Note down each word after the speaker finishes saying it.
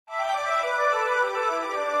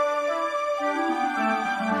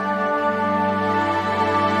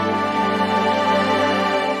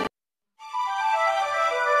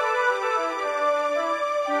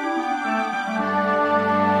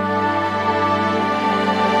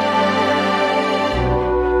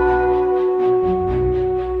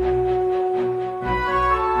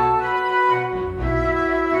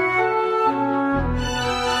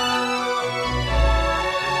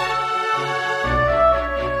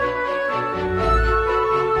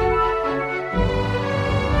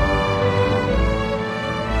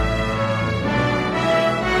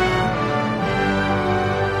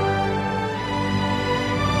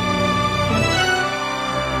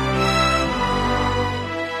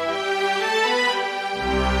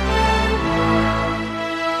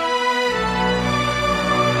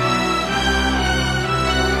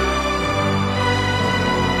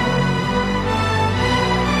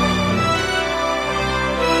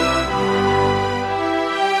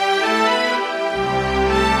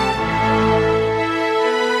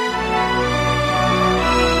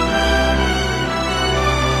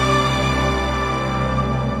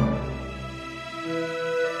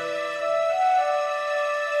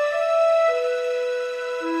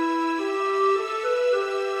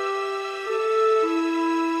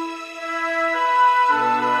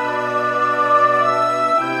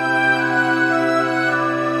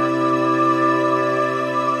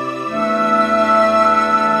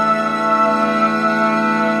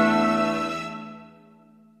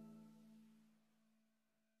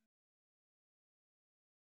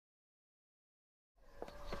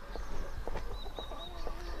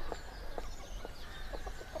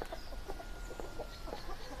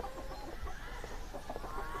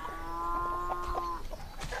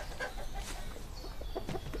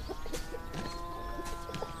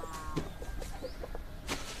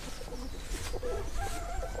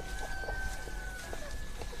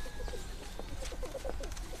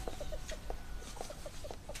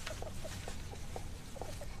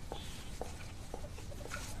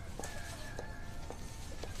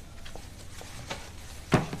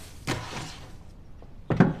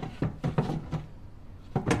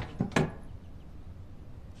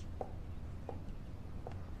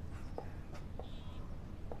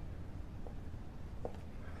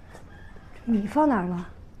米放哪儿了？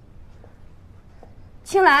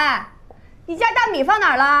青兰，你家大米放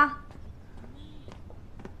哪儿了？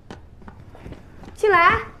青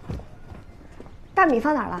兰，大米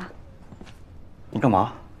放哪儿了？你干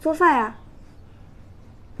嘛？做饭呀。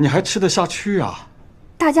你还吃得下去啊？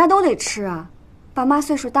大家都得吃啊。爸妈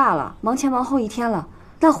岁数大了，忙前忙后一天了，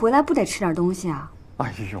那回来不得吃点东西啊？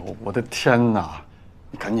哎呦，我的天哪！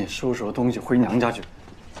你赶紧收拾东西回娘家去。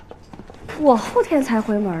我后天才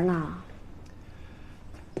回门呢。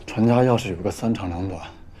传家要是有个3长2短，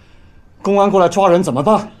公安过来抓人怎么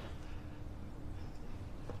办？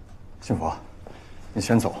幸福，你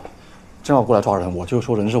先走，真要过来抓人，我就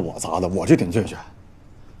说人是我砸的，我就顶罪去。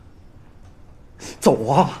走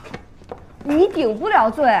啊！你顶不了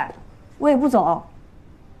罪，我也不走。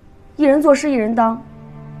一人做事一人当。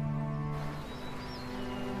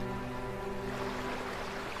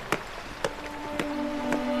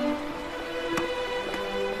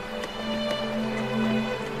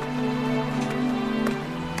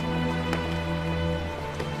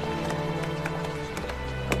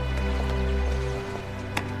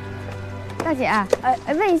大姐，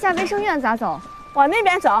问一下卫生院咋走？往那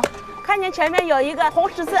边走，看见前面有一个红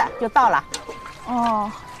十字就到了。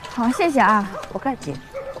哦，好，谢谢啊。不客气。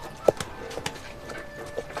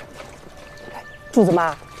柱子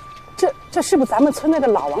妈，这是不是咱们村那个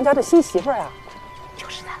老王家的新媳妇儿啊？就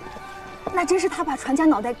是他。那真是他把传家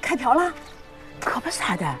脑袋开瓢了？可不是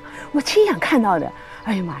他的，我亲眼看到的。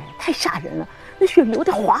哎呀妈呀，太吓人了，那血流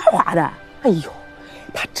得哗哗的。哎呦，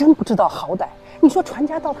他真不知道好歹。你说传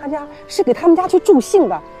家到他家是给他们家去助兴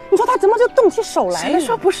的，你说他怎么就动起手来了？谁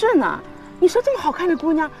说不是呢？你说这么好看的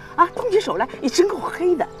姑娘啊，动起手来也真够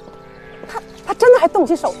黑的。他真的还动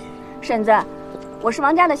起手？婶子，我是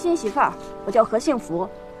王家的新媳妇儿，我叫何幸福。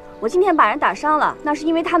我今天把人打伤了，那是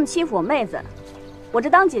因为他们欺负我妹子。我这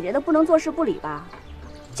当姐姐的不能坐视不理吧？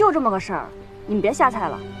就这么个事儿，你们别瞎猜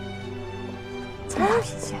了。这么大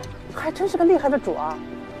脾气，还真是个厉害的主啊！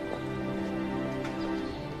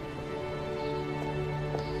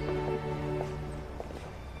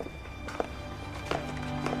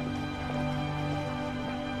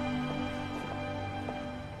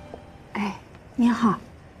您好，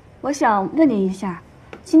我想问您一下，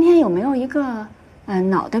今天有没有一个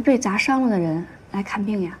脑袋被砸伤了的人来看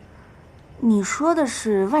病呀？你说的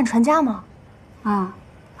是万传家吗？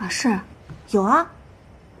是，有啊，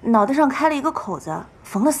脑袋上开了一个口子，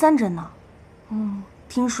缝了3针呢。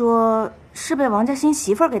听说是被王家新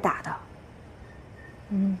媳妇儿给打的。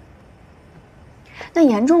那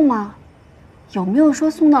严重吗？有没有说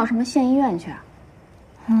送到什么县医院去啊？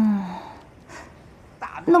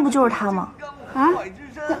那不就是他吗？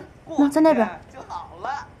那在那边。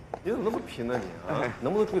你怎么那么拼呢你啊？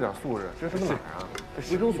能不能注意点素质？这是哪儿啊？这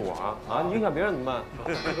卫生所啊！你影响别人怎么办？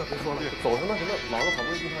别说了，走什么？老子好不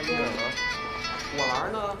容易进趟医院啊！果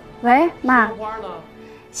篮呢？喂，妈。花呢？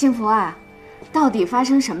幸福啊，到底发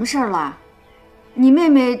生什么事儿了？你妹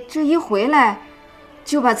妹这一回来，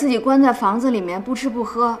就把自己关在房子里面，不吃不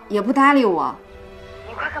喝，也不搭理我。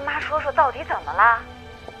你快跟妈说说，到底怎么了？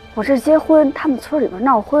我这结婚，他们村里边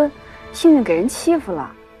闹婚，幸运给人欺负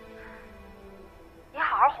了。你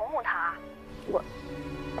好好哄哄他啊！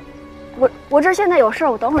我这现在有事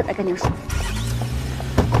儿，我等会儿再跟您说。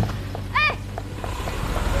哎，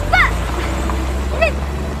饭，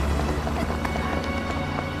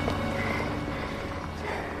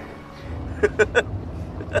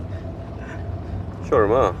笑什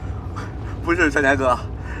么？不是传家哥，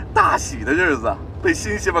大喜的日子被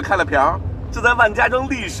新媳妇开了瓢，这在万家庄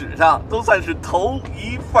历史上都算是头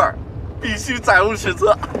一份儿，必须载入史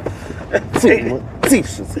册。这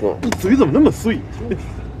史册，你嘴怎么那么碎？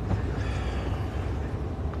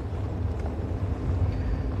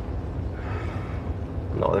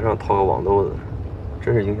脑袋上套个网兜子，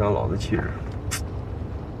真是影响老子气质。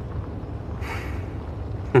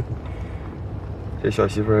哼，这小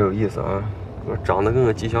媳妇儿有意思啊，长得跟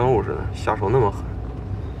个吉祥物似的，下手那么狠。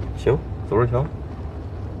行，走着瞧。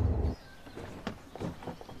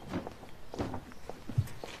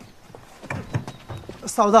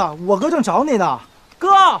嫂子，我哥正找你呢。哥，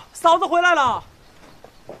嫂子回来了。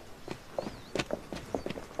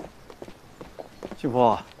幸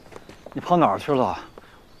福，你跑哪儿去了？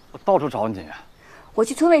我到处找你。我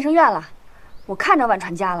去村卫生院了，我看着万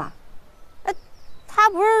传家了。他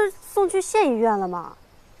不是送去县医院了吗？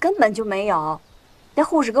根本就没有。那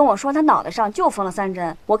护士跟我说，他脑袋上就缝了3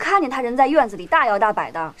针。我看见他人在院子里大摇大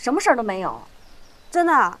摆的，什么事儿都没有。真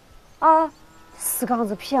的？啊！死杠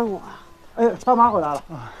子骗我啊！哎，他妈回来了。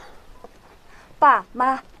爸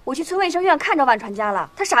妈，我去村卫生院看着万传家了，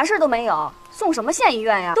他啥事儿都没有，送什么县医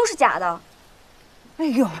院呀？都是假的。哎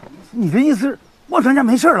呦，你的意思是万传家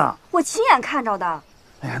没事了。我亲眼看着的。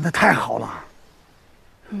哎呀，那太好了。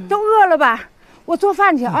都饿了吧？我做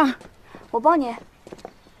饭去啊。我帮你。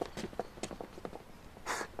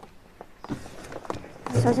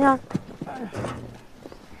小心啊！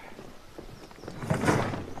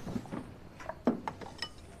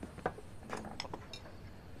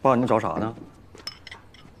爸，你找啥呢？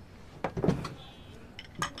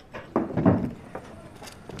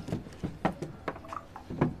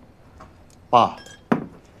爸，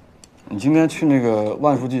你今天去那个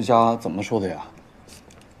万书记家怎么说的呀？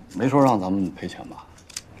没说让咱们赔钱吧？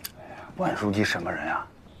万书记什么人呀？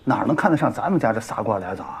哪能看得上咱们家这仨瓜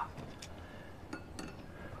俩枣啊？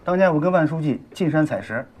当年我跟万书记进山采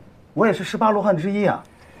石，我也是18罗汉之一啊。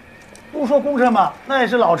不说功臣嘛，那也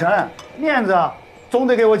是老臣，面子总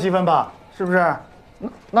得给我几分吧？是不是？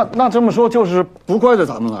那这么说就是不怪罪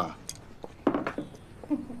咱们了。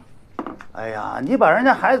哎呀，你把人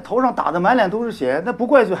家孩子头上打得满脸都是血，那不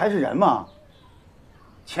怪罪还是人吗？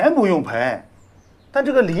钱不用赔，但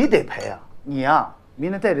这个礼得赔啊！你呀，明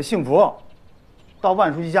天带着幸福到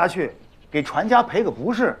万书记家去，给传家赔个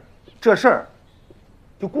不是，这事儿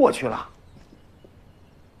就过去了。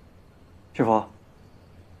幸福，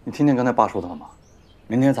你听见刚才爸说的了吗？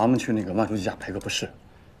明天咱们去那个万书记家赔个不是，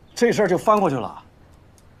这事儿就翻过去了。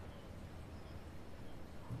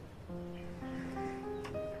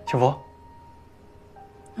幸福。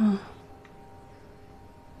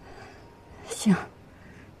行。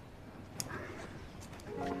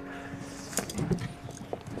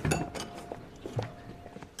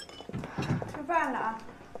吃饭了啊，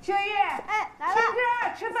秋月，哎，来了，青枝，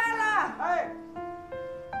吃饭了，哎。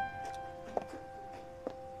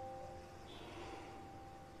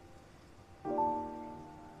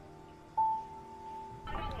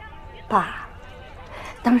爸，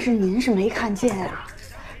当时您是没看见啊。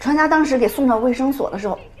传家当时给送到卫生所的时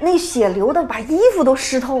候，那血流的把衣服都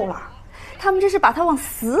湿透了，他们这是把他往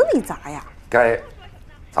死里砸呀！该，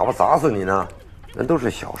咋不砸死你呢？那都是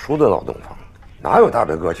小叔的闹洞房，哪有大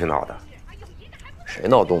表哥去闹的？谁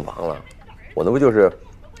闹洞房了？我那不就是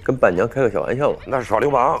跟伴娘开个小玩笑吗？那是耍流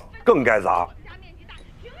氓，更该砸。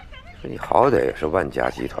说你好歹也是万家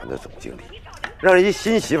集团的总经理，让人一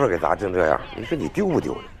新媳妇给砸成这样，你说你丢不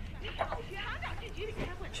丢人？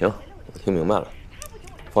行，我听明白了。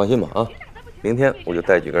放心吧啊，明天我就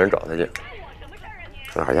带几个人找他去。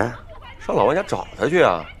上哪儿去？上老王家找他去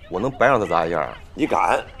啊！我能白让他砸一下？你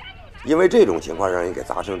敢？因为这种情况让人给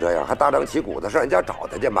砸成这样，还大张旗鼓的上人家找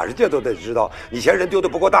他去，满世界都得知道你嫌人丢的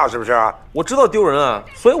不够大，是不是？我知道丢人啊，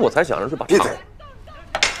所以我才想着去把。闭嘴！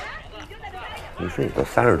你说你都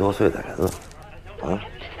30多岁的人了，啊？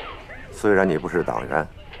虽然你不是党员，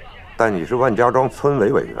但你是万家庄村委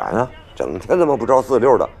委员啊，整天他妈不着4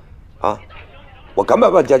溜的，啊！我敢把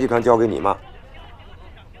万家集团交给你吗？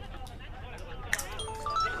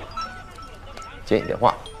接你电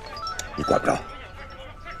话，你管不着。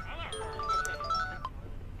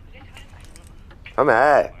传美。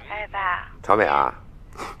哎，爸。传美啊。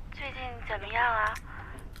最近怎么样啊？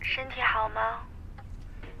身体好吗？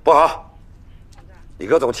不好。你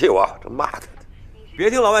哥总气我，这骂他的。别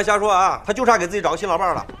听老万瞎说啊，他就差给自己找个新老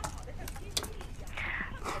伴了。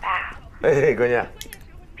爸。哎，闺女。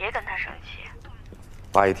别跟他生气。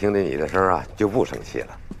爸一听见你的声啊，就不生气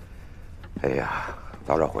了。哎呀，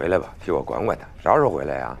早点回来吧，替我管管他。啥时候回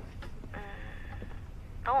来呀？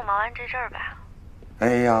等我忙完这阵儿吧。哎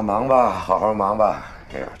呀，忙吧，好好忙吧。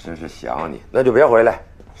哎呀，真是想你，那就别回来。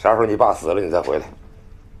啥时候你爸死了，你再回来。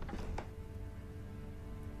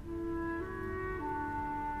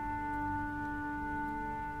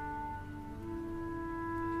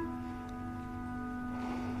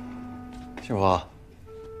幸福。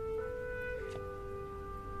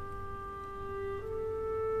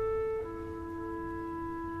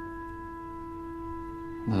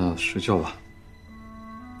那睡觉吧。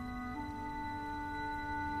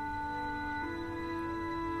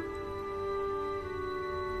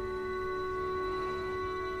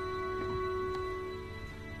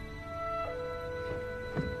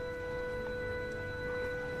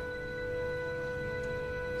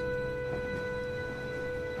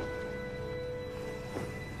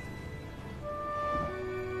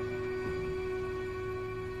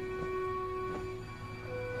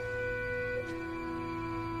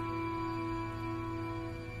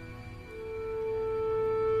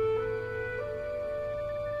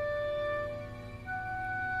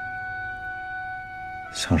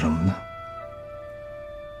想什么呢？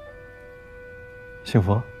幸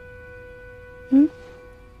福？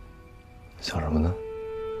想什么呢？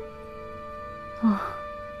哦，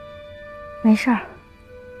没事儿。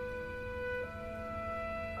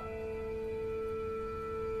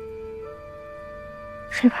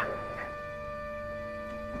睡吧。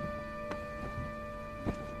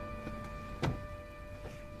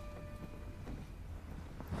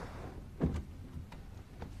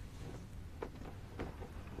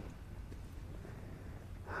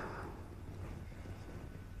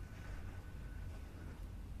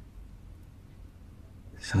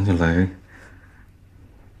想起来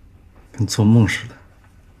跟做梦似的，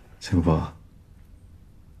幸福，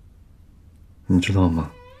你知道吗？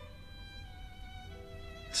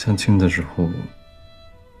相亲的时候，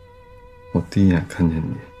我第一眼看见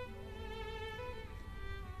你，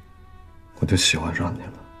我就喜欢上你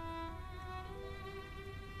了。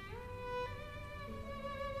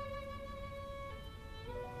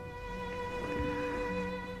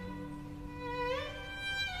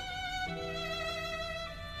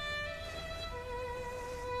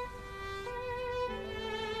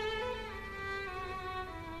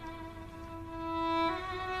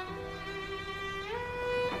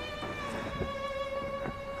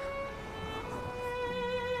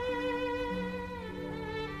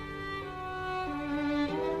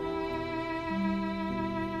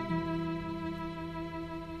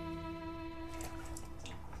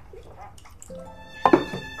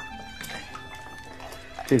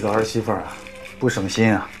这个儿媳妇啊，不省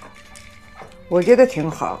心啊。我觉得挺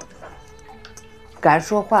好，敢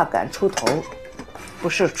说话，敢出头，不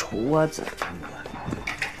是杵窝子。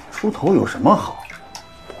出头有什么好？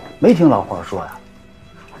没听老话说呀，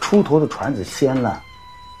出头的船子掀了，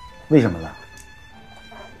为什么呢？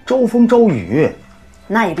招风招雨。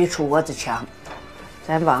那也比杵窝子强。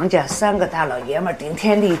咱王家3个大老爷们儿顶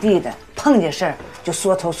天立地的，碰见事儿就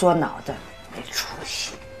缩头缩脑的，没出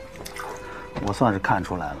息。我算是看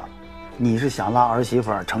出来了，你是想拉儿媳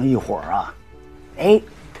妇儿成一伙儿啊？哎，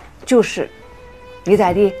就是，你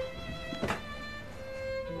咋地？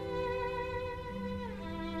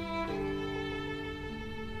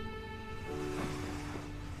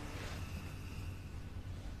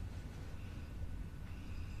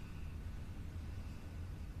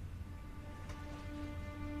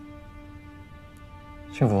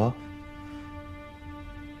幸福，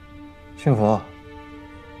幸福。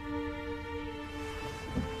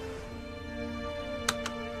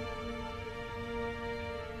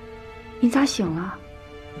你咋醒了？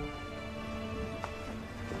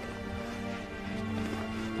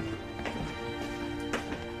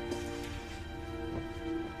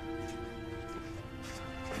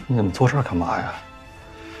你怎么坐这儿干嘛呀？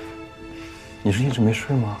你是一直没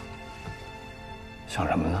睡吗？想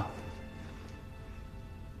什么呢？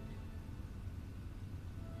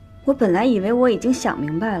我本来以为我已经想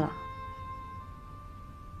明白了，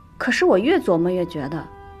可是我越琢磨越觉得，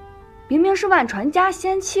明明是万传家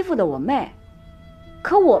先欺负的我妹，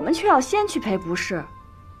可我们却要先去赔不是，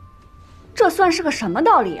这算是个什么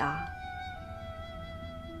道理啊？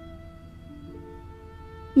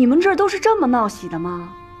你们这儿都是这么闹喜的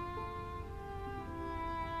吗？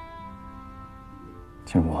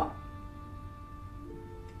幸福，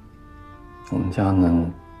我们家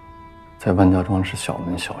呢，在万家庄是小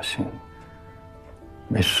门小姓，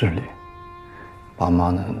没势力，爸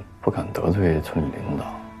妈呢不敢得罪村里领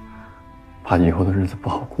导，怕以后的日子不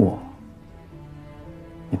好过。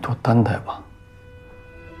你多担待吧。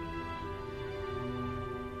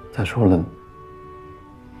再说了，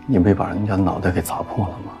你没把人家脑袋给砸破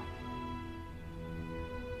了吗？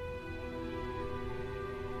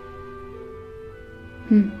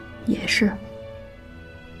也是。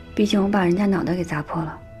毕竟我把人家脑袋给砸破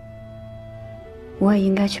了，我也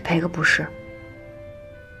应该去赔个不是。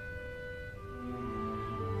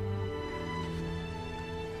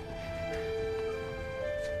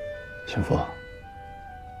幸福，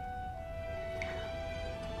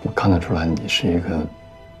我看得出来你是一个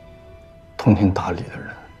通情达理的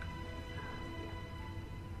人，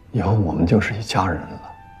以后我们就是一家人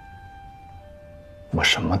了，我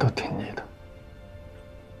什么都听你的，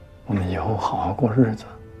我们以后好好过日子，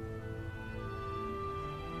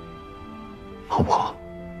好不好？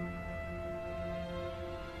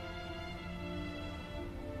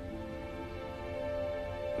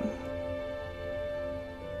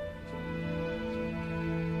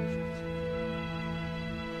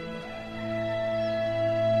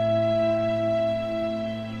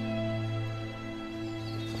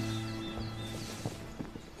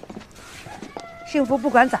幸福不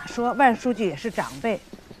管咋说，万书记也是长辈，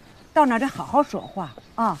到哪儿得好好说话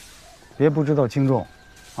啊！别不知道轻重，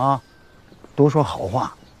啊，多说好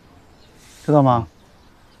话，知道吗？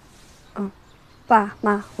爸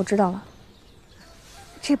妈，我知道了。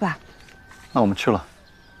去吧。那我们去了。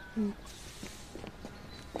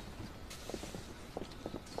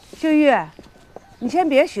秀玉，你先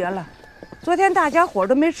别学了，昨天大家伙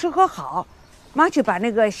都没吃喝好，妈去把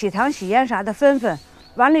那个喜糖喜盐啥的分分，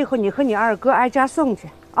完了以后你和你二哥挨家送去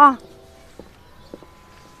啊。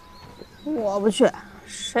我不去，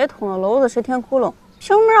谁捅了娄子谁填窟窿，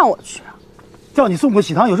凭什么让我去啊？叫你送个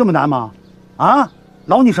喜糖有这么难吗？啊，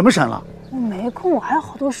劳你什么神了？我没空，我还有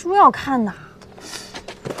好多书要看呢。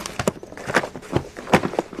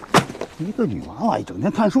一个女娃娃一整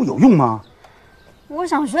天看书有用吗？我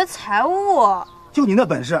想学财务。就你那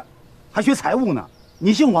本事，还学财务呢？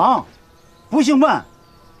你姓王，不姓万，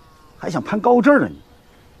还想攀高枝呢你？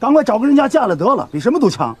赶快找个人家嫁了得了，比什么都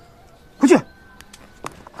强。快去！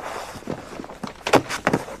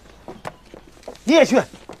你也去。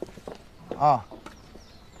啊。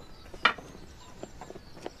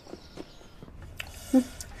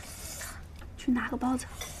去拿个包子。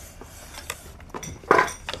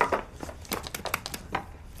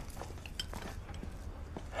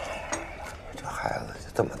这孩子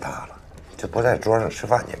就这么大了，就不在桌上吃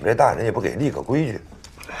饭，你们这大人也不给立个规矩。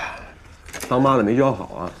当妈的没教好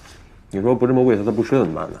啊！你说不这么喂他，他不吃怎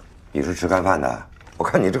么办呢？你是吃干饭的，我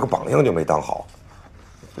看你这个榜样就没当好。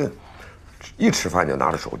一吃饭就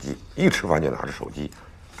拿着手机，一吃饭就拿着手机，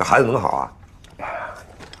这孩子能好啊？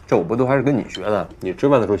这我不都还是跟你学的？你吃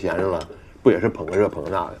饭的时候闲着了，不也是捧个这捧个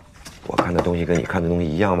那的？我看的东西跟你看的东西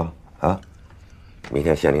一样吗？啊，明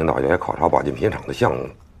天县领导要来考察保健品厂的项目，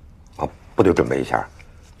啊，不得准备一下？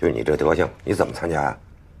就你这德行，你怎么参加呀？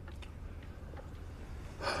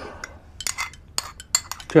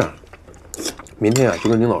这样，明天啊就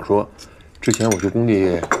跟领导说，之前我去工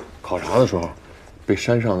地考察的时候，被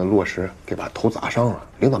山上的落石给把头砸伤了。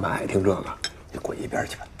领导们爱听这个，你滚一边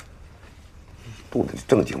去吧。肚子里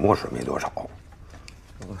正经墨水没多少，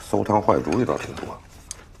馊汤坏主意倒挺多。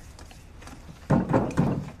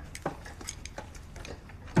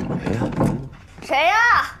哎呀，谁呀？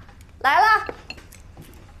来了，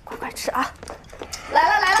快快吃啊！来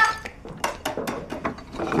了来了。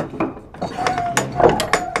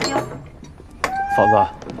嫂子，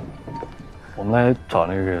我们来找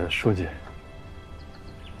那个书记。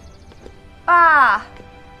爸，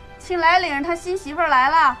庆来领着他新媳妇儿来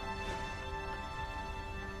了。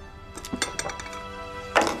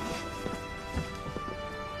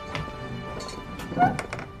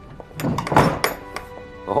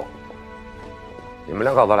哦，你们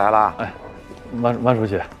两口子来了。哎，万书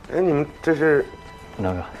记。哎，你们这是？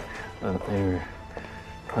那个，那个，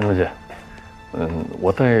万书记，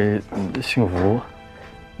我带幸福，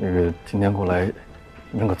那个今天过来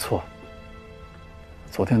认个错。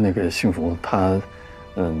昨天那个幸福他，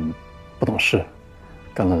不懂事，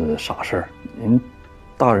干了傻事儿。您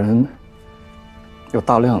大人要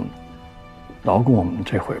大量饶过我们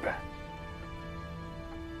这回呗。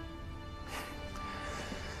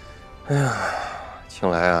哎呀，庆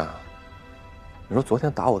来啊，你说昨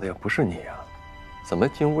天打我的也不是你呀，怎么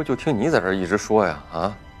进屋就听你在这儿一直说呀？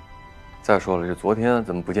啊！再说了，这昨天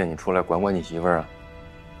怎么不见你出来管管你媳妇儿啊？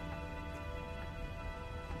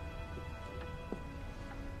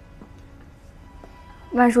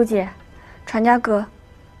万书记，传家哥，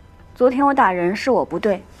昨天我打人是我不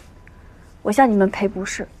对，我向你们赔不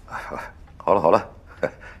是。好了好了，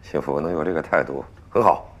幸福能有这个态度很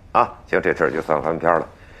好啊。行，这事儿就算翻篇了。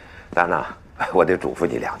但呢，我得嘱咐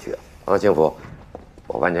你两句啊，幸福，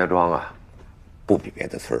我万家庄啊，不比别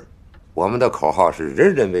的村儿，我们的口号是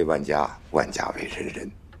人人为万家，万家为人人，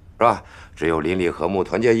是吧？只有邻里和睦、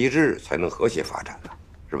团结一致，才能和谐发展的，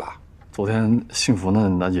是吧？昨天幸福呢，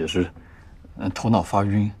那也是，头脑发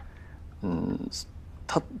晕，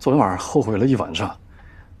他昨天晚上后悔了一晚上。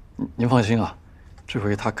您放心啊，这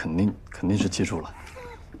回他肯定是记住了。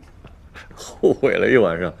后悔了一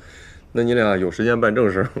晚上，那你俩有时间办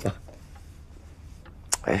正事吗？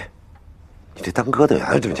哎，你这当哥的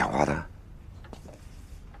原来这么讲话的？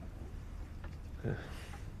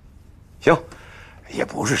行，也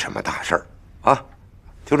不是什么大事儿啊，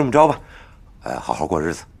就这么着吧。好好过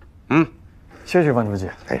日子。谢谢万书记。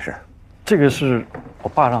没事，这个是我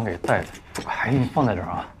爸让给带的，还给你放在这儿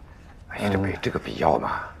啊。哎呀，这个必要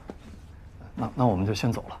嘛。那我们就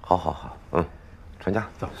先走了。好，传家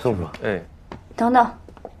走，送吧。哎，等等，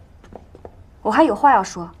我还有话要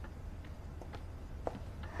说。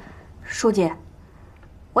书记，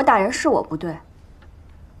我打人是我不对，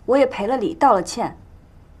我也赔了礼，道了歉。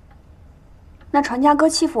那传家哥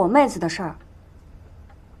欺负我妹子的事儿，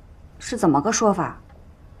是怎么个说法？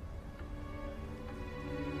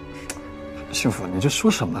幸福，你这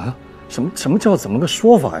说什么呀？什么叫怎么个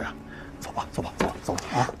说法呀？走吧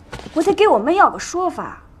啊！我得给我妹要个说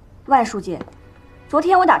法。万书记，昨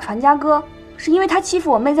天我打传家哥，是因为他欺负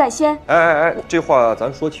我妹在先。哎，这话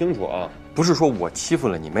咱说清楚啊，不是说我欺负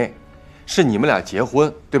了你妹，是你们俩结婚，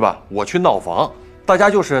对吧？我去闹房，大家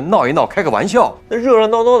就是闹一闹，开个玩笑，那热热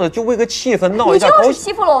闹闹的，就为个气氛闹一下。你就是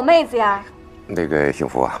欺负了我妹子呀！那个幸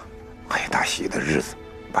福啊，哎，大喜的日子，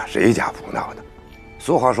把谁家不闹的？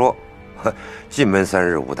俗话说，进门3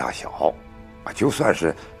日无大小，啊，就算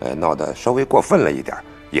是闹得稍微过分了一点，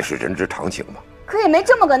也是人之常情嘛。可也没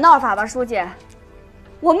这么个闹法吧，书记？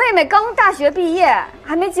我妹妹刚大学毕业，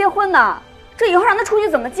还没结婚呢，这以后让她出去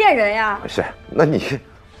怎么见人呀？是，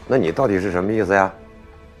那你到底是什么意思呀？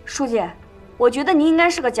书记，我觉得您应该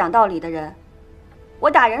是个讲道理的人。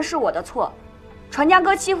我打人是我的错，传家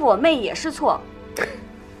哥欺负我妹也是错。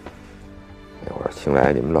那会儿听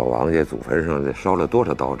来你们老王家祖坟上得烧了多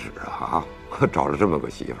少刀纸啊！找了这么个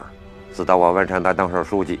媳妇儿。自打我万善堂当上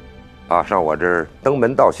书记，啊，上我这儿登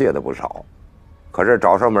门道谢的不少，可是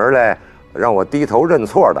找上门来让我低头认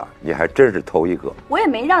错的，你还真是头一个。我也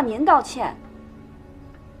没让您道歉，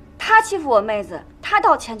他欺负我妹子，他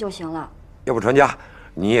道歉就行了。要不传家，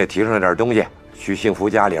你也提上点东西，去幸福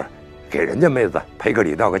家里给人家妹子赔个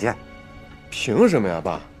礼道个歉。凭什么呀，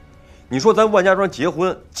爸？你说咱万家庄结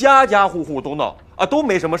婚，家家户户都闹啊，都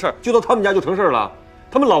没什么事儿，就到他们家就成事儿了。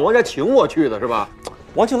他们老王家请我去的是吧？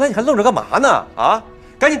王庆来，你还愣着干嘛呢？啊，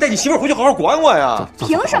赶紧带你媳妇儿回去好好管管呀！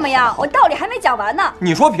凭什么呀？我道理还没讲完呢。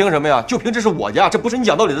你说凭什么呀？就凭这是我家，这不是你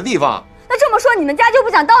讲道理的地方。那这么说，你们家就不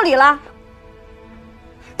讲道理了？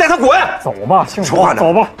带他滚！走吧，幸福，说话呢，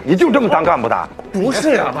走吧。你就这么当干部的？不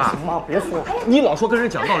是呀，爸，妈，别说，你老说跟人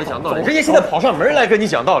讲道理，讲道理，人家现在跑上门来跟你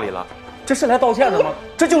讲道理了，这是来道歉的吗？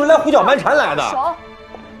这就是来胡搅蛮缠来的。手，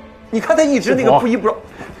你看他一直那个不依不饶。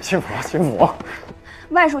幸福，幸福。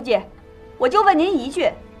万书记，我就问您一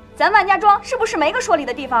句，咱万家庄是不是没个说理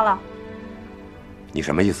的地方了？你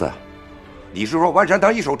什么意思啊？你是说万善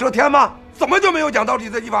堂一手遮天吗？怎么就没有讲道理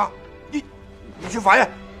的地方？你去法院，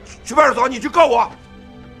去派出所，你去告我，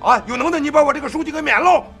啊，有能耐你把我这个书记给免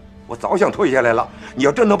喽！我早想退下来了。你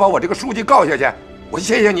要真能把我这个书记告下去，我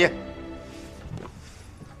谢谢你。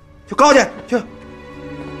去告去去。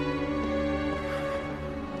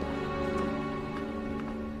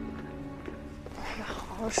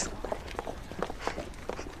好好说。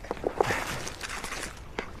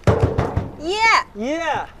爷，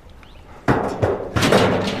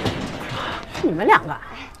是你们两个？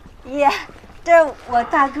爷，这是我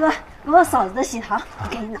大哥和我嫂子的喜糖，我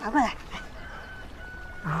给你拿过来。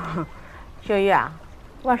啊，秀玉啊，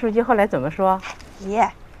万书记后来怎么说？爷，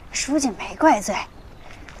书记没怪罪，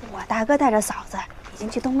我大哥带着嫂子已经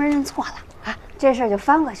去东门认错了啊，这事儿就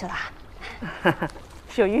翻过去了。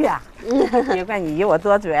秀玉啊，别怪你姨我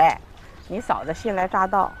多嘴，你嫂子新来乍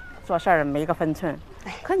到，做事儿没个分寸。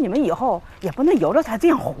可你们以后也不能由着他这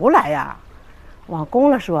样胡来呀。往公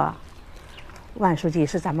了说，万书记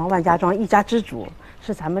是咱们万家庄一家之主，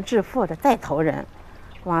是咱们致富的带头人；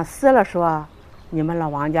往私了说，你们老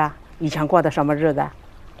王家以前过的什么日子，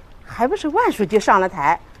还不是万书记上了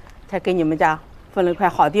台，才给你们家分了块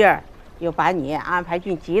好地儿，又把你安排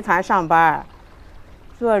进集团上班。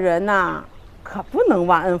做人呐，可不能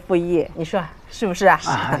忘恩负义，你说是不是啊？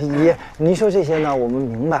啊，姨，您说这些呢，我们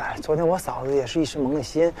明白。昨天我嫂子也是一时蒙了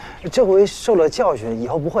心，这回受了教训，以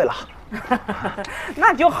后不会了。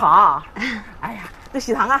那就好。哎呀，这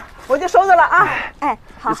喜糖啊，我就收着了啊。哎，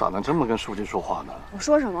好。你咋能这么跟书记说话呢？我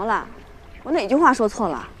说什么了？我哪句话说错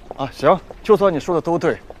了？啊，行，就算你说的都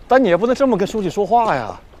对，但你也不能这么跟书记说话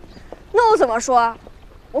呀。那我怎么说？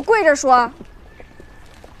我跪着说。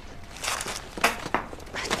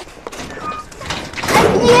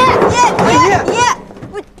爷，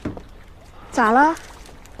我咋了？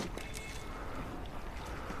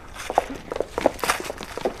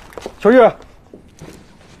小玉，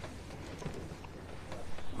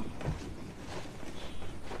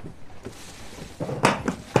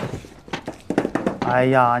哎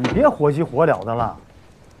呀，你别火急火燎的了，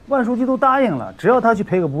万书记都答应了，只要他去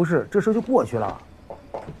赔个不是，这事就过去了。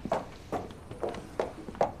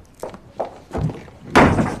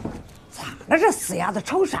那这死丫头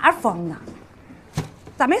抽啥风呢？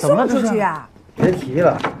咋没送出去啊？别提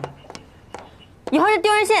了，以后这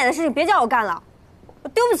丢人现眼的事情别叫我干了，我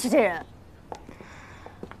丢不起这人。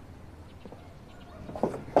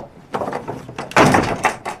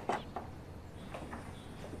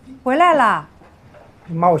回来了。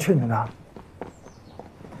妈，我去你的。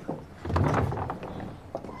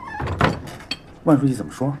万书记怎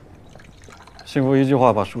么说？幸福一句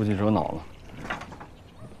话把书记惹恼了。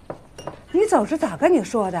你走是咋跟你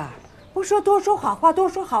说的？不说多说好话，多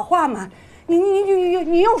说好话吗？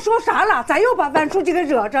你又说啥了？咋又把万书记给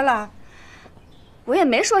惹着了？我也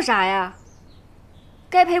没说啥呀，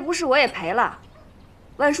该赔不是我也赔了，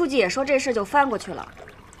万书记也说这事就翻过去了。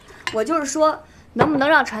我就是说，能不能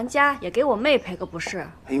让传家也给我妹赔个不是？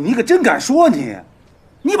哎呦，你可真敢说你！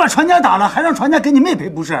你把传家打了，还让传家给你妹赔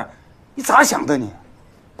不是？你咋想的你？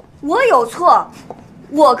我有错，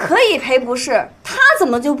我可以赔不是，他怎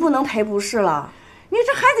么就不能赔不是了？你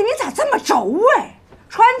这孩子你咋这么轴哎？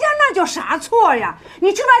传家那叫啥错呀？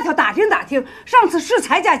你去外头打听打听，上次世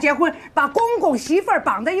才家结婚，把公公媳妇儿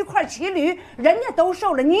绑在一块骑驴，人家都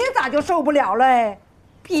受了，你咋就受不了了？哎，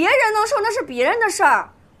别人能受那是别人的事儿，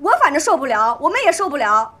我反正受不了，我妹也受不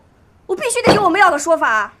了，我必须得给我妹要个说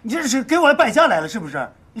法。你这是给我败家来了是不是？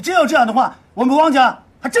你真要这样的话，我们王家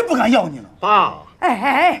还真不敢要你了。爸，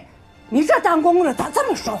哎，你这当公的咋这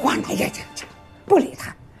么说话呢？呀，不理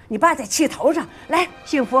他。你爸在气头上，来，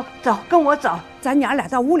幸福，走，跟我走，咱娘俩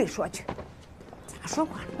到屋里说去。咋说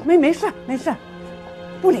话？没事，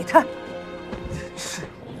不理他。真是。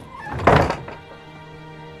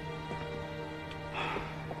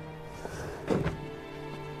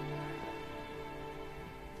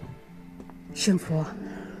幸福，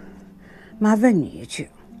妈问你一句，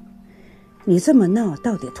你这么闹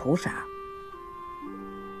到底图啥？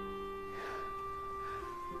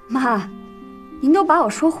妈，您都把我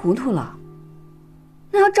说糊涂了。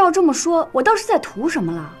那要照这么说，我倒是在图什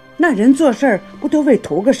么了？那人做事儿不都为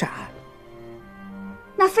图个啥？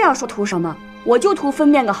那非要说图什么，我就图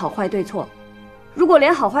分辨个好坏对错。如果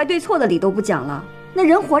连好坏对错的理都不讲了，那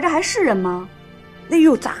人活着还是人吗？哎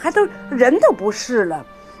呦，咋还都人都不是了？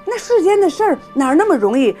那世间的事儿哪那么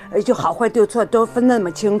容易就好坏对错都分那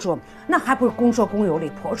么清楚？那还不是公说公有理，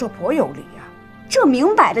婆说婆有理呀？这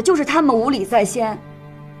明摆着就是他们无理在先。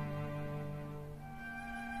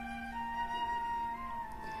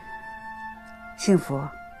幸福，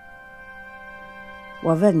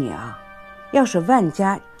我问你啊，要是万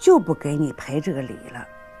家就不给你赔这个礼了，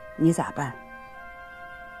你咋办？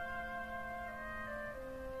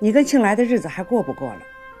你跟庆来的日子还过不过了？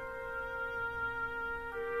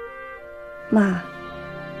妈，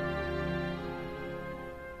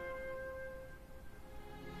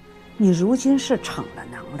你如今是逞了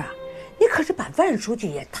能了，你可是把万书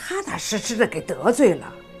记也踏踏实实的给得罪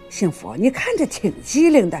了。幸福，你看着挺机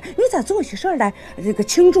灵的，你咋做起事来这个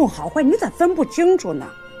轻重好坏，你咋分不清楚呢？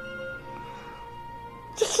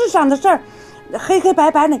这世上的事儿，黑黑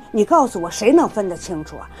白白的，你告诉我谁能分得清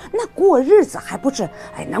楚啊？那过日子还不是，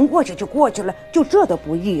哎，能过去就过去了，就这都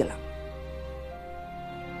不易了。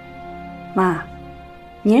妈，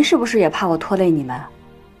您是不是也怕我拖累你们？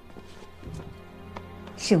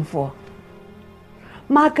幸福，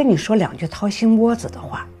妈跟你说两句掏心窝子的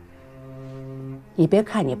话。你别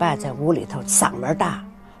看你爸在屋里头嗓门大，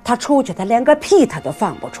他出去他连个屁他都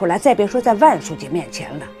放不出来，再别说在万书记面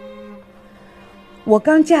前了。我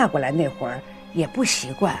刚嫁过来那会儿也不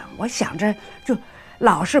习惯，我想着就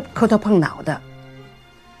老是磕头碰脑的。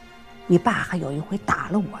你爸还有一回打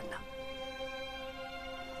了我呢。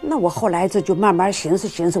那我后来就慢慢寻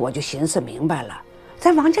思，我就寻思明白了，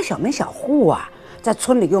咱王家小门小户啊，在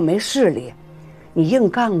村里又没势力，你硬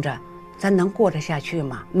杠着，咱能过得下去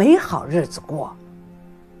吗？没好日子过。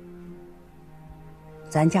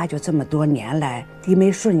咱家就这么多年来低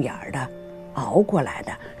眉顺眼的熬过来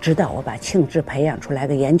的，直到我把庆志培养出来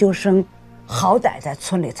个研究生，好歹在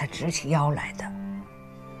村里才直起腰来的。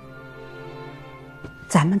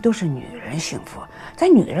咱们都是女人，幸福，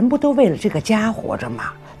咱女人不都为了这个家活着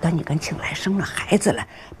吗？等你跟庆来生了孩子了，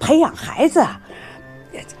培养孩子，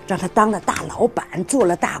让他当了大老板，做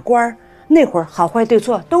了大官，那会儿好坏对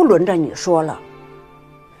错都轮着你说了。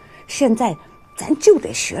现在咱就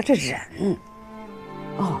得学着忍。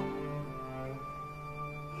哦，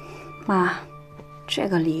妈，这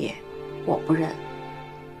个理我不认。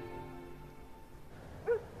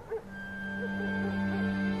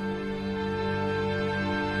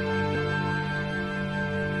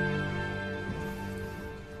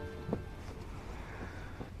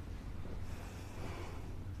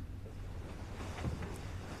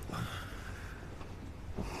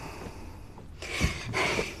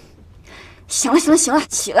行了，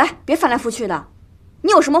起来，别翻来覆去的。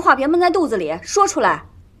你有什么话别闷在肚子里，说出来。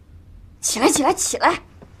起来！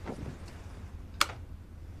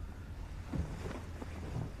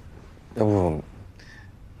要不，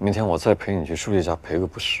明天我再陪你去书记家赔个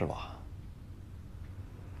不是吧？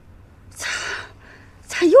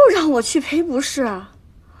咋又让我去赔不是啊？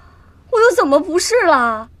我又怎么不是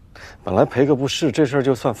了？本来赔个不是这事儿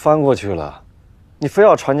就算翻过去了，你非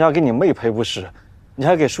要传家给你妹赔不是，你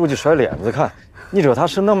还给书记甩脸子看，你惹他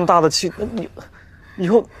生那么大的气，那你以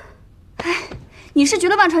后……哎，你是觉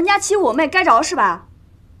得万传家欺我妹该着是吧？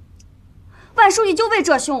万书记就为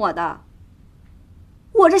这凶我的，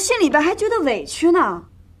我这心里边还觉得委屈呢。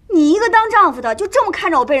你一个当丈夫的就这么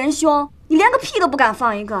看着我被人凶，你连个屁都不敢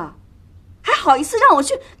放一个。还好意思让我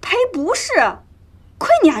去赔不是？亏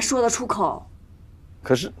你还说得出口。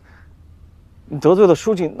可是，你得罪了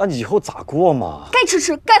书记，那你以后咋过嘛？该吃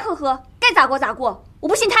吃，该喝喝，该咋过咋过。我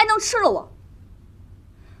不信他还能吃了我。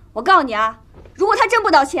我告诉你啊，如果他真不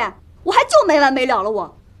道歉，我还就没完没了了。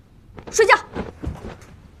我睡觉。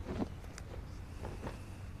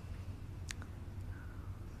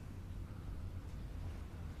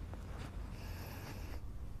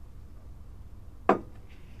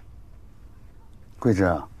桂枝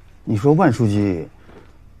啊，你说万书记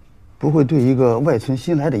不会对一个外村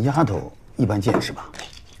新来的丫头一般见识吧？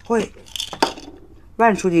会，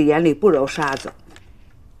万书记眼里不揉沙子。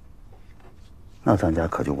那咱家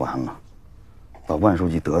可就完了，把万书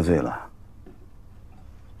记得罪了。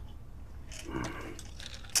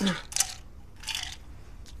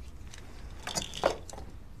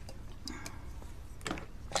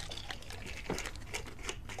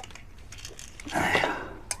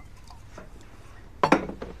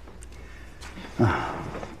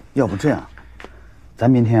要不这样，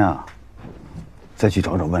咱明天啊，再去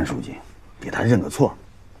找找万书记，给他认个错。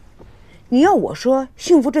你要我说，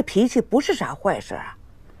幸福这脾气不是啥坏事啊。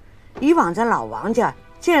以往咱老王家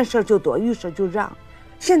见事就躲，遇事就让，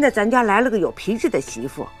现在咱家来了个有脾气的媳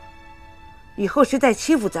妇，以后谁再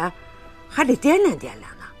欺负咱，还得掂量掂量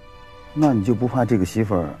呢。那你就不怕这个媳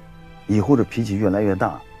妇儿以后这脾气越来越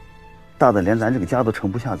大，大的连咱这个家都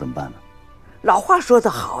盛不下，怎么办呢？老话说得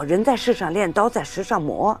好，人在世上练，刀在石上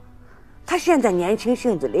磨。他现在年轻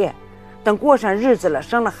性子烈，等过上日子了，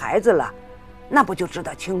生了孩子了，那不就知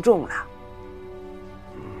道轻重了。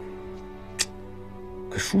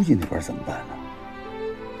可书记那边怎么办呢？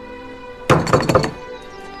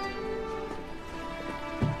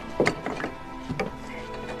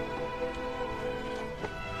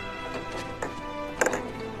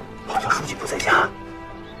好像书记不在家。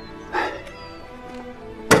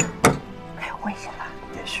问一下吧，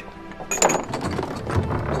也许。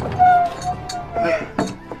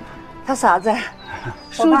他嫂子，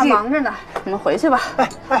书记忙着呢，你们回去吧。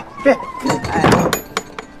别，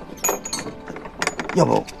要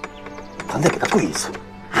不咱再给他跪一次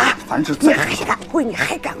啊！凡是你还敢跪，你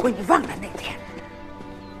还敢跪，你忘了那天。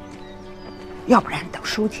要不然等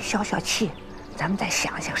书记消消气，咱们再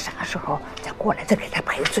想想啥时候再过来，再给他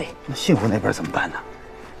赔罪。那幸福那边怎么办呢？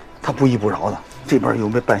他不依不饶的，这边又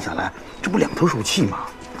没办下来，这不两头受气吗？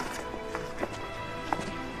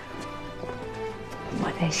我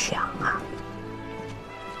在想啊，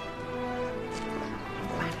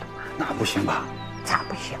那不行吧？咋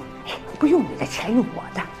不行？不用你的钱，用我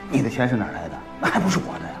的。你的钱是哪来的？那还不是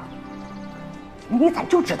我的呀？你咋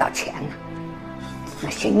就知道钱呢？那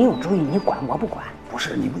行，你有主意，你管我不管？不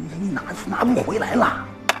是你拿不回来了。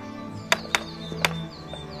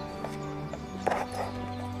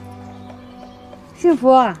幸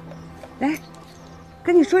福，来，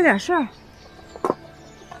跟你说点事儿。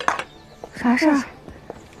啥事儿？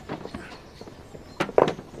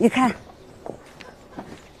你看，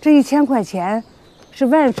这1000块钱是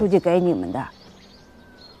万书记给你们的。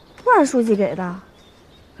万书记给的？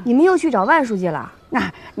你们又去找万书记了？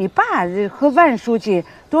那你爸和万书记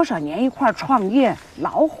多少年一块儿创业，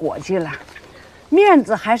老伙计了，面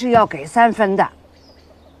子还是要给3分的。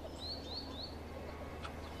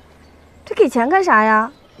这给钱干啥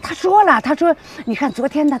呀？他说了，他说，你看昨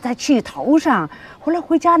天他在气头上，后来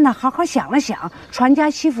回家呢，好好想了想，传家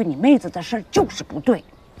欺负你妹子的事儿就是不对，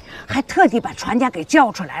还特地把传家给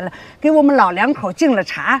叫出来了，给我们老两口敬了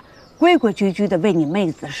茶，规规矩矩的为你妹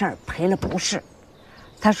子的事儿赔了不是。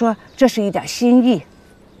他说这是一点心意。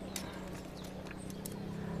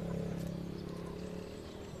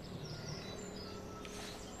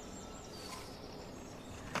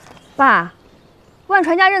爸，万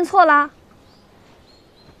传家认错了。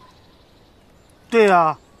对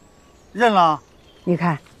呀，认了。你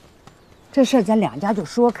看，这事儿咱两家就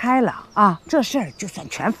说开了啊，这事儿就算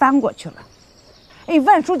全翻过去了。哎，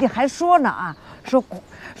万书记还说呢啊，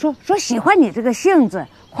说喜欢你这个性子，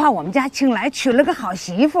夸我们家庆来娶了个好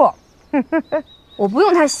媳妇。我不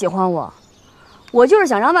用他喜欢我，我就是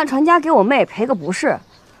想让万传家给我妹赔个不是。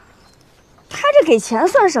他这给钱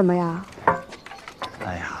算什么呀？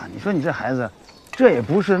哎呀，你说你这孩子，这也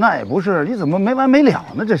不是那也不是，你怎么没完没了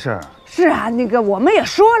呢？这事儿。是啊，那个我们也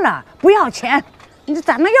说了不要钱，你这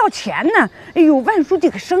咋能要钱呢？哎呦，万书记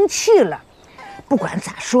可生气了。不管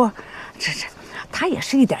咋说，这他也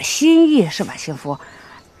是一点心意，是吧，幸福？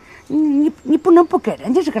你不能不给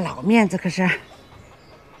人家这个老面子，可是。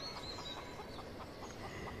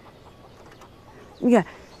你看，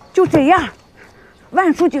就这样，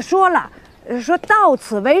万书记说了，说到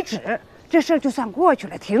此为止，这事儿就算过去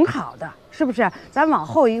了，挺好的，是不是？咱往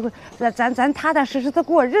后一个，咱踏踏实实的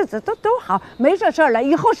过日子，都好，没这事儿了。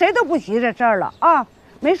以后谁都不提这事儿了啊，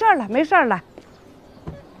没事儿了，没事儿了。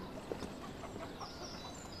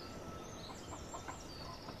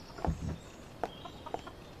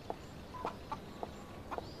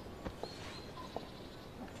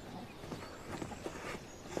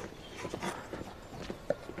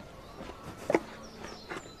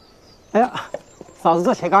哎呀，嫂子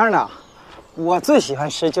做茄干呢，我最喜欢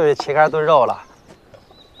吃就是茄干炖肉了。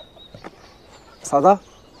嫂子，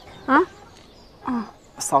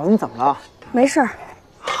嫂子你怎么了？没事儿。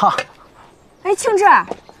哈，哎，庆志，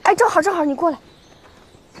哎，正好，你过来。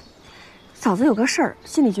嫂子有个事儿，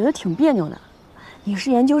心里觉得挺别扭的。你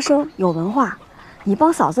是研究生，有文化，你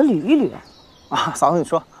帮嫂子捋一捋。啊，嫂子你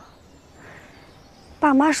说。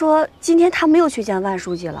爸妈说今天他们又去见万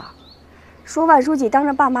书记了。说万书记当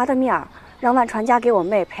着爸妈的面让万传家给我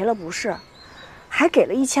妹赔了不是，还给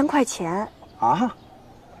了1000块钱啊！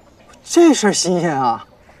这事儿新鲜啊，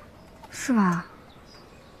是吧？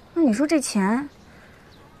那你说这钱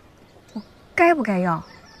我该不该要？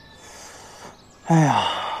哎呀，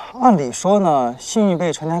按理说呢，信誉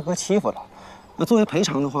被传家哥欺负了，那作为赔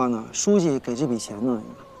偿的话呢，书记给这笔钱呢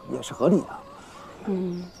也是合理的。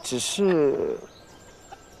只是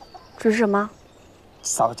什么？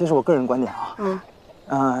嫂子，这是我个人观点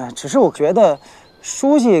啊。只是我觉得，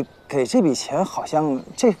书记给这笔钱，好像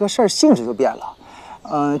这个事儿性质就变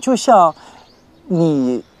了。就像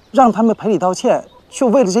你让他们赔礼道歉，就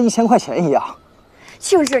为了这1000块钱一样。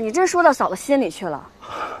庆志，你真说到嫂子心里去了。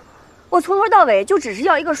我从头到尾就只是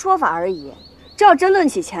要一个说法而已。这要真论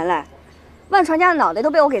起钱来，万传家的脑袋都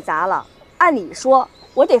被我给砸了。按理说，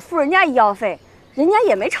我得付人家医药费，人家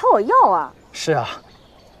也没朝我要啊。是啊。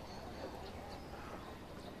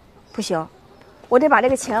不行，我得把这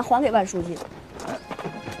个钱还给万书记。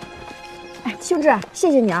哎，庆志，谢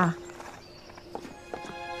谢你啊。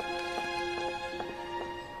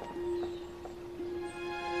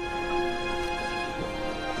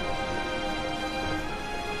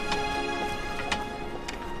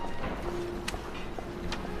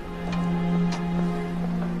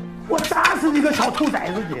我打死你个小兔崽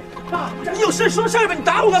子你！你有事说事儿呗，你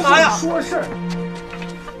打我干嘛呀？说事儿。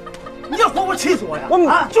你要活活气死我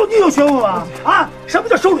呀！就你有学问吗？什么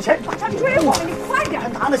叫收了钱？他追我，你快点！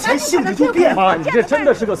拿了钱性质就变。妈，你这真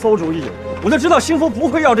的是个馊主意！我就知道幸福不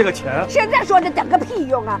会要这个钱。现在说这等个屁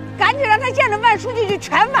用啊！赶紧让他见着万书记就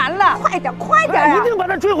全完了！快点啊！一定把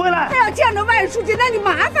他追回来！他要见着万书记，那就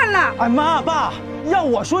麻烦了。哎妈爸，要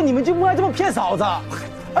我说你们就不该这么骗嫂子。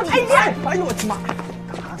哎呀！哎呦我的妈！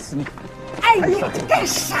打死你！哎呦，干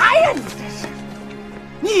啥呀你这是？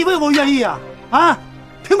你以为我愿意啊？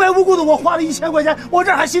平白无故的我花了1000块钱，我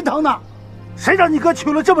这还心疼呢。谁让你哥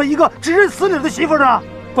娶了这么一个知人死理的媳妇呢？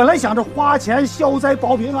本来想着花钱消灾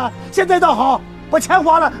保平安，现在倒好，把钱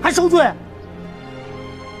花了还受罪。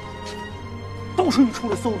都是你出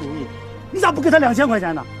的馊主意，你咋不给他2000块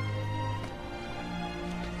钱呢？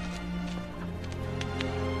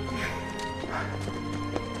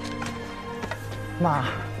妈，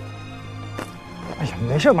哎呀，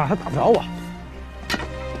没事妈，他打不着我。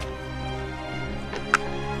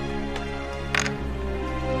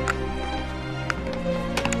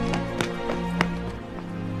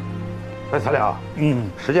哎，咱俩，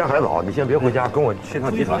时间还早，你先别回家，跟我去趟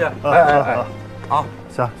集团。哎，好，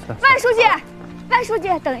行。万书记，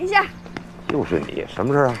等一下。又是你，什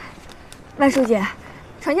么事啊？万书记，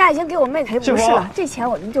传家已经给我妹赔不是了，这钱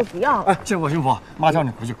我们就不要了。哎，幸福，妈叫你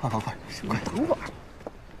回去，快！等会儿。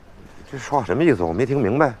这说话什么意思？我没听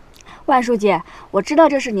明白。万书记，我知道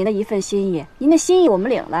这是您的一份心意，您的心意我们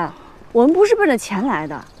领了。我们不是奔着钱来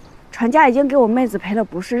的，传家已经给我妹子赔了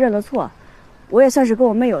不是，认了错，我也算是跟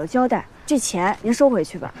我妹有了交代。这钱您收回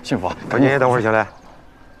去吧。幸福，你等会儿，小莲，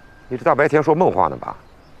你这大白天说梦话呢吧？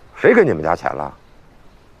谁给你们家钱了？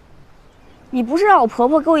你不是让我婆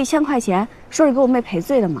婆给我1000块钱，说是给我妹赔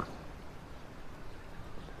罪的吗？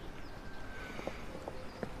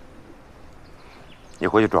你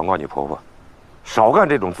回去转告你婆婆，少干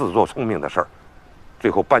这种自作聪明的事儿，最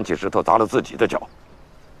后搬起石头砸了自己的脚。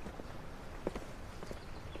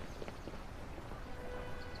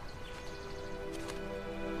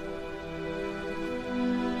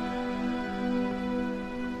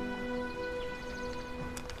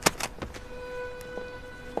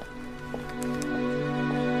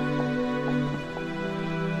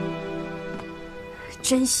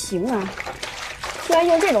真行啊！居然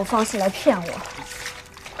用这种方式来骗我，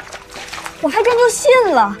我还真就信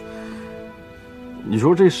了。你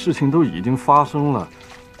说这事情都已经发生了，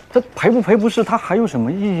他赔不赔不是，他还有什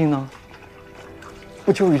么意义呢？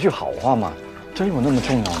不就一句好话吗？真有那么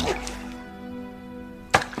重要吗？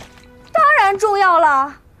然重要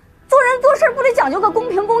了。做人做事不得讲究个公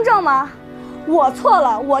平公正吗？我错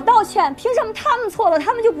了，我道歉，凭什么他们错了，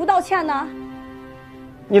他们就不道歉呢？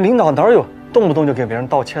你领导哪有动不动就给别人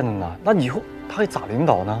道歉的呢？那以后他还咋领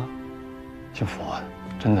导呢？幸福啊，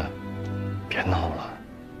真的，别闹了。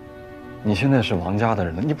你现在是王家的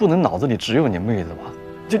人了，你不能脑子里只有你妹子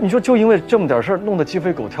吧？你说就因为这么点事儿弄得鸡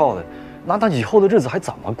飞狗跳的，那以后的日子还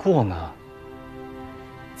怎么过呢？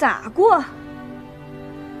咋过？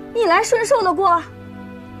逆来顺受的过，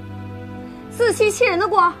自欺欺人的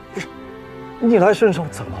过。不是，逆来顺受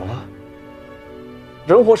怎么了？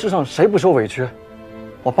人活世上谁不受委屈？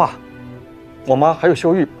我爸、我妈还有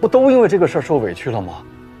秀玉，不都因为这个事儿受委屈了吗？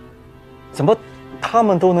怎么他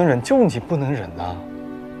们都能忍，就你不能忍呢？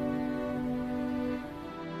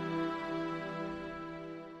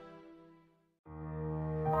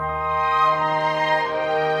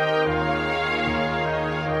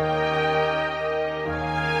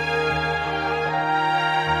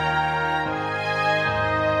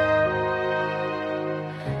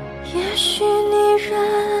也许你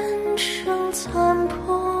人生残破，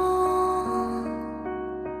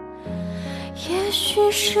也许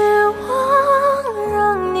失望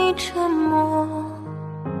让你沉默，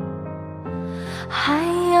还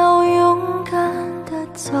要勇敢地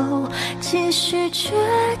走，继续倔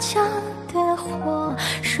强的活，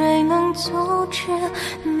谁能阻止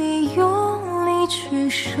你用力去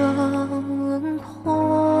生活？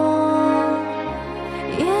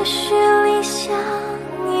也许理想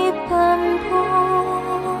已斑驳，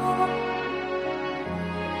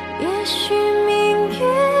也许命运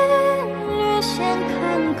略显坎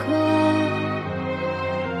坷，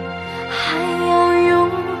还要勇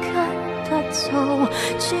敢地走，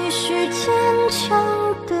继续坚强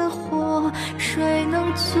地活，谁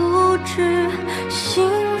能阻止幸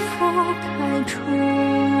福开出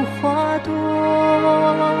花朵？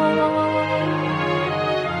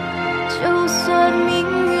就算命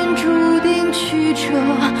运注定曲折，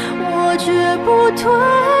我绝不退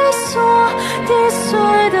缩，跌碎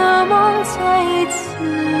的梦再一次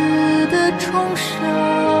的重生，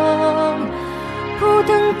不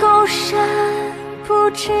登高山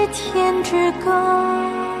不知天之高，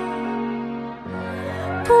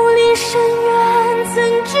不离深渊怎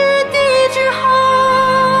知地之厚？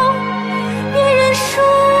别人说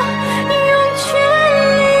用全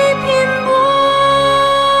力拼搏，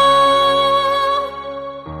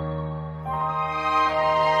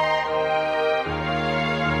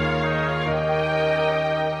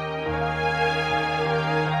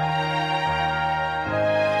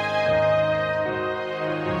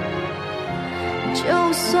就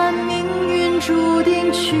算命运注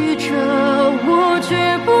定曲折，我绝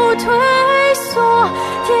不退缩，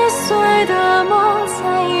跌碎的梦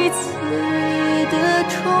再一次的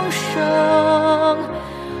重生，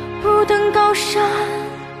不登高山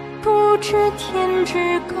不知天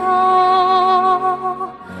之高，